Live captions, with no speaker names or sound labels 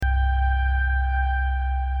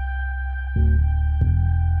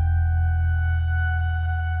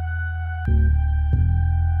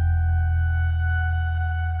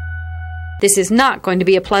This is not going to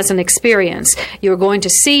be a pleasant experience. You're going to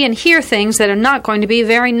see and hear things that are not going to be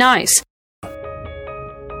very nice.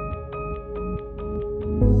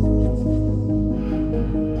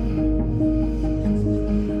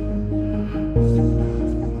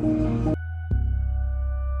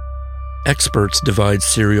 Experts divide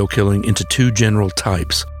serial killing into two general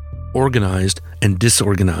types, organized and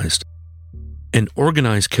disorganized. An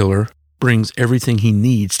organized killer brings everything he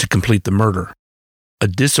needs to complete the murder. A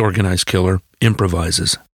disorganized killer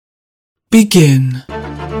improvises. Begin.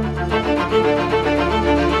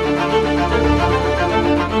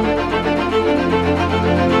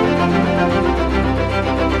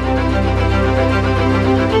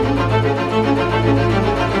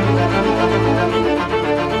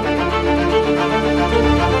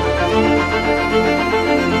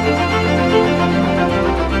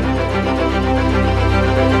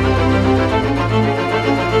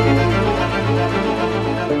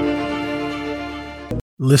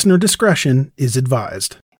 Listener discretion is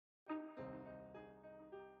advised.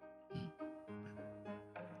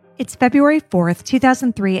 It's February 4th,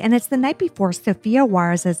 2003, and it's the night before Sofia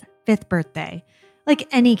Juarez's 5th birthday. Like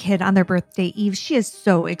any kid on their birthday eve, she is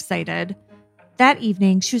so excited. That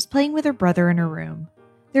evening, she was playing with her brother in her room.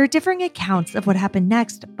 There are differing accounts of what happened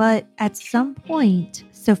next, but at some point,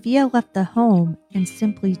 Sofia left the home and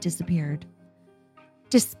simply disappeared.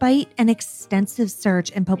 Despite an extensive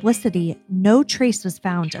search and publicity, no trace was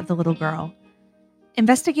found of the little girl.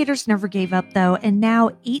 Investigators never gave up, though, and now,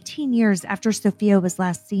 18 years after Sofia was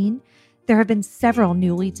last seen, there have been several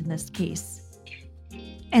new leads in this case.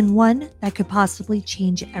 And one that could possibly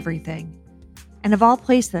change everything. And of all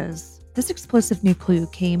places, this explosive new clue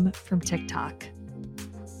came from TikTok.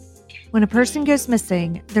 When a person goes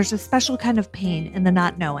missing, there's a special kind of pain in the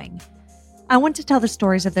not knowing. I want to tell the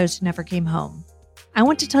stories of those who never came home. I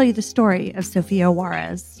want to tell you the story of Sofia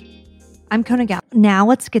Juarez. I'm Kona Gal. Now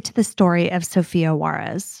let's get to the story of Sofia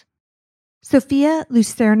Juarez. Sofia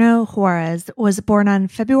Lucerno Juarez was born on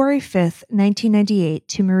February 5th, 1998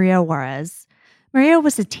 to Maria Juarez. Maria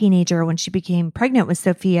was a teenager when she became pregnant with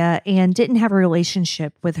Sofia and didn't have a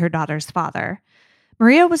relationship with her daughter's father.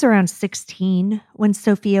 Maria was around 16 when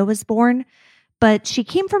Sofia was born, but she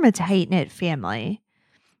came from a tight-knit family.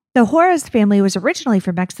 The Juarez family was originally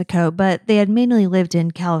from Mexico, but they had mainly lived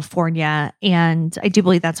in California, and I do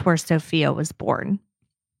believe that's where Sofia was born.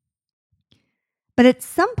 But at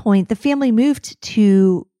some point, the family moved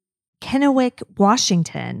to Kennewick,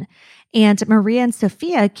 Washington, and Maria and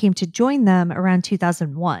Sofia came to join them around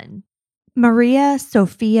 2001. Maria,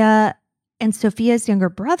 Sofia, and Sofia's younger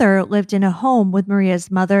brother lived in a home with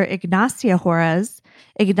Maria's mother, Ignacia Juarez,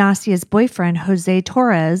 Ignacia's boyfriend, Jose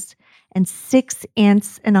Torres, and 6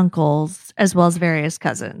 aunts and uncles, as well as various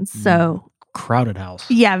cousins. So crowded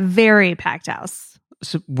house. Yeah, very packed house.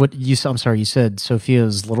 So I'm sorry, you said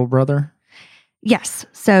Sofia's little brother? Yes.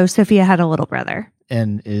 So Sofia had a little brother.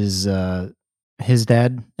 And is his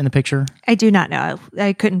dad in the picture? I do not know.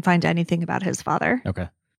 I couldn't find anything about his father. Okay.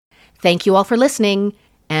 Thank you all for listening.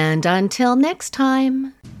 And until next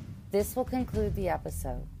time. This will conclude the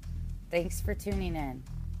episode. Thanks for tuning in.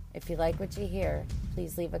 If you like what you hear,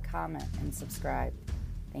 please leave a comment and subscribe.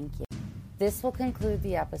 Thank you. This will conclude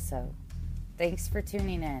the episode. Thanks for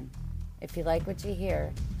tuning in. If you like what you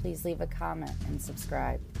hear, please leave a comment and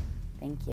subscribe. Thank you.